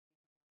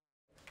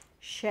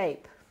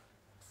Shape.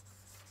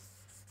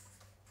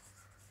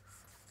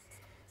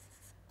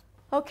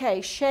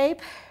 Okay,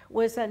 shape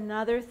was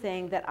another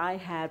thing that I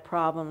had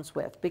problems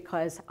with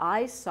because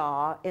I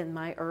saw in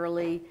my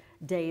early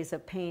days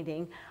of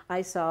painting,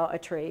 I saw a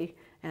tree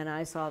and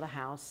I saw the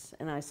house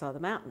and I saw the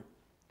mountain.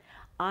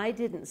 I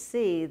didn't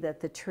see that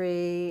the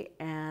tree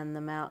and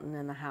the mountain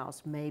and the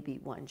house may be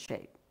one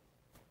shape.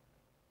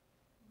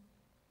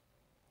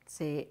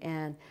 See,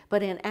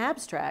 but in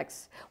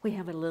abstracts, we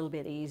have it a little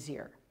bit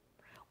easier.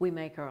 We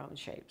make our own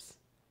shapes.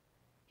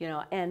 You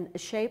know, and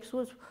shapes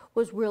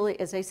was really,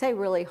 as I say,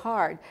 really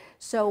hard.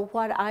 So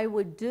what I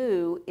would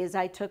do is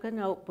I took a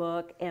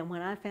notebook, and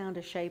when I found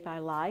a shape I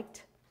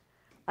liked,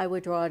 I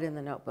would draw it in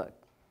the notebook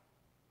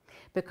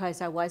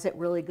because I wasn't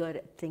really good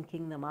at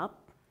thinking them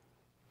up.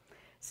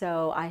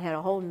 So I had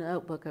a whole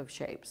notebook of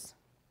shapes,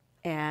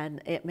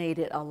 and it made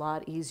it a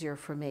lot easier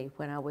for me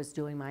when I was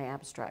doing my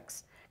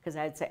abstracts because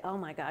I'd say, oh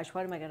my gosh,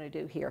 what am I going to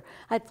do here?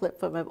 I'd flip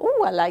from them,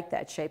 oh, I like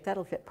that shape,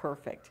 that'll fit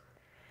perfect.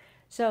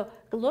 So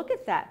look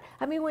at that.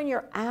 I mean, when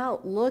you're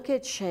out, look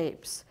at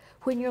shapes.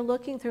 When you're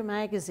looking through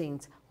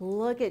magazines,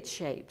 look at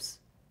shapes.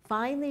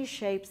 Find these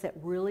shapes that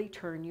really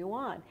turn you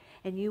on.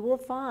 And you will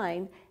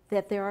find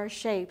that there are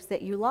shapes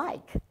that you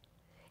like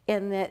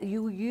and that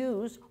you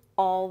use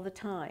all the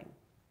time.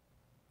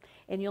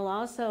 And you'll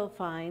also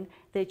find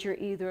that you're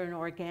either an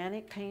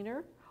organic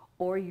painter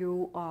or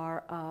you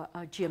are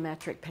a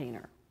geometric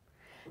painter.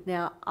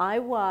 Now,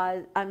 I'm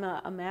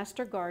a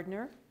master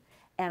gardener,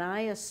 and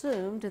I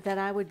assumed that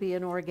I would be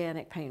an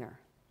organic painter.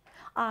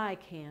 I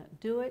can't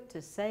do it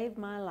to save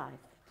my life.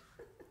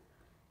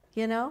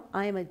 You know,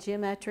 I am a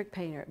geometric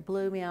painter. It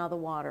blew me out of the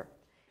water.